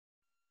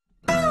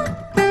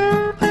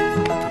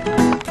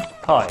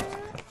Hi,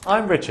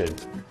 I'm Richard.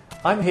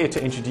 I'm here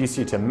to introduce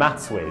you to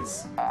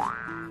Maths-Whizz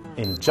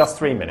in just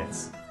 3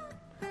 minutes.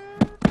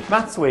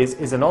 Maths-Whizz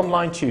is an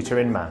online tutor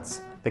in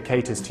maths that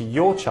caters to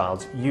your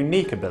child's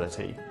unique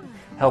ability,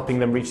 helping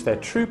them reach their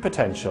true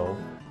potential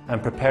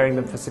and preparing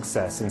them for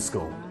success in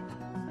school.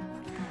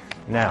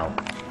 Now,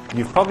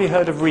 you've probably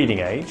heard of Reading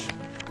Age.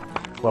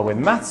 Well, with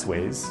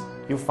Maths-Whizz,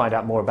 you'll find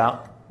out more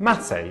about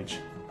Maths Age.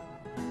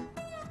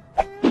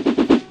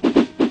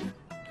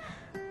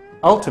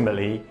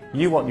 Ultimately,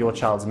 you want your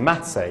child's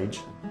maths age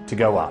to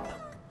go up.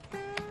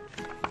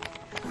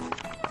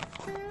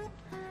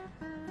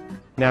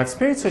 Now,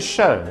 experience has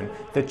shown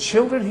that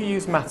children who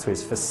use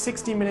Maths-Whizz for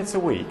 60 minutes a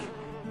week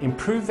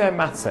improve their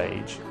maths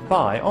age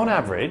by, on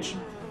average,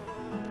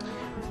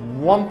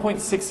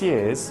 1.6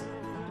 years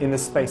in the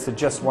space of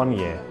just 1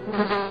 year.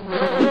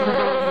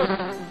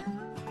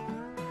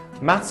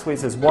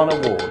 Maths-Whizz has won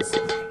awards.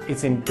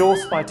 It's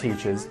endorsed by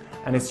teachers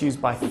and it's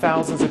used by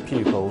thousands of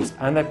pupils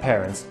and their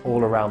parents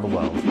all around the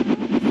world.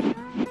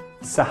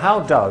 So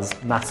how does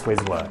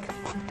Maths-Whizz work?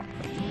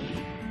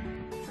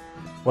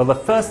 Well, the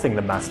first thing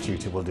the maths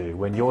tutor will do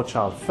when your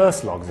child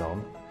first logs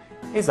on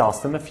is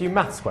ask them a few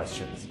maths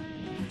questions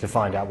to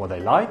find out what they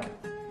like,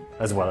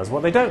 as well as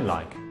what they don't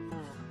like.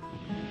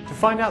 To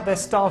find out their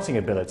starting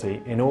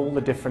ability in all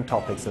the different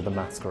topics of the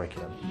maths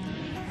curriculum,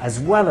 as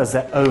well as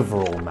their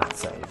overall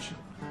maths age.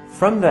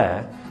 From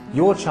there,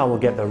 your child will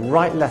get the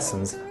right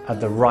lessons at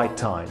the right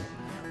time,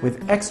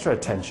 with extra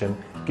attention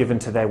given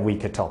to their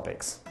weaker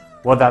topics.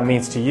 What that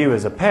means to you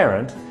as a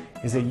parent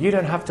is that you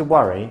don't have to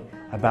worry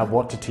about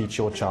what to teach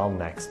your child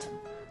next.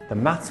 The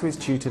Maths-Whizz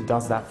tutor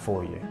does that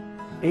for you.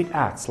 It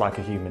acts like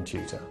a human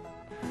tutor.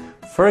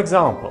 For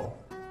example,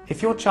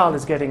 if your child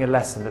is getting a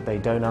lesson that they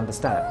don't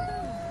understand,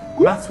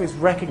 Maths-Whizz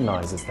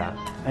recognises that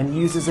and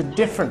uses a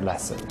different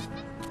lesson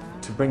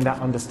to bring that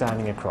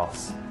understanding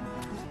across,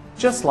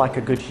 just like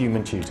a good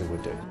human tutor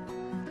would do.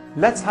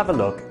 Let's have a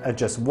look at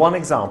just one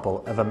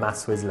example of a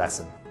Maths-Whizz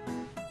lesson.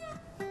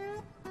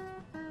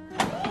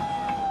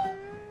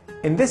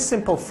 In this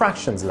simple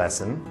fractions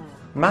lesson,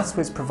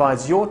 Maths-Whizz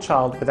provides your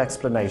child with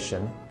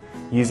explanation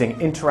using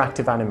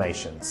interactive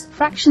animations.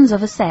 Fractions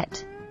of a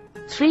set.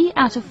 3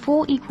 out of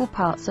 4 equal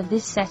parts of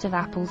this set of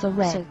apples are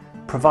red.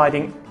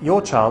 Providing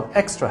your child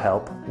extra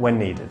help when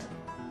needed.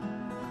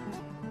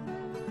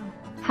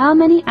 How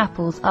many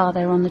apples are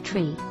there on the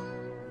tree?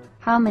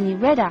 How many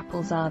red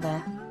apples are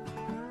there?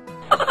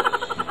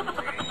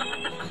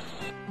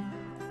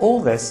 All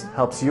this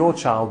helps your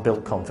child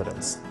build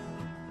confidence.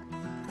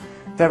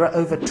 There are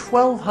over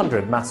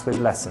 1,200 Maths-Whizz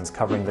lessons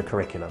covering the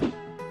curriculum.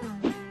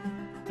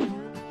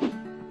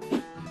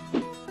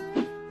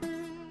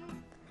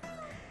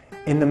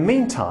 In the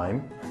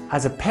meantime,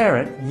 as a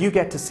parent, you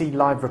get to see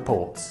live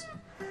reports.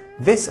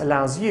 This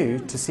allows you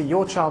to see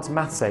your child's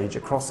maths age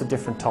across the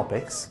different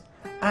topics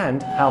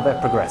and how they're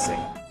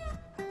progressing.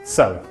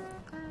 So,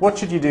 what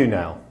should you do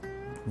now?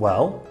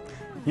 Well,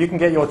 you can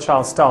get your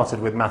child started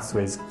with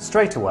Maths-Whizz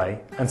straight away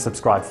and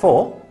subscribe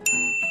for.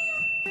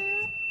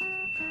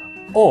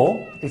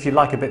 Or, if you'd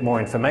like a bit more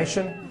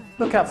information,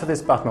 look out for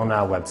this button on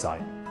our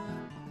website.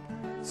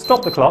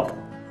 Stop the clock.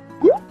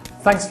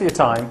 Thanks for your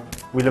time.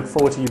 We look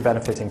forward to you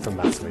benefiting from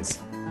Maths-Whizz.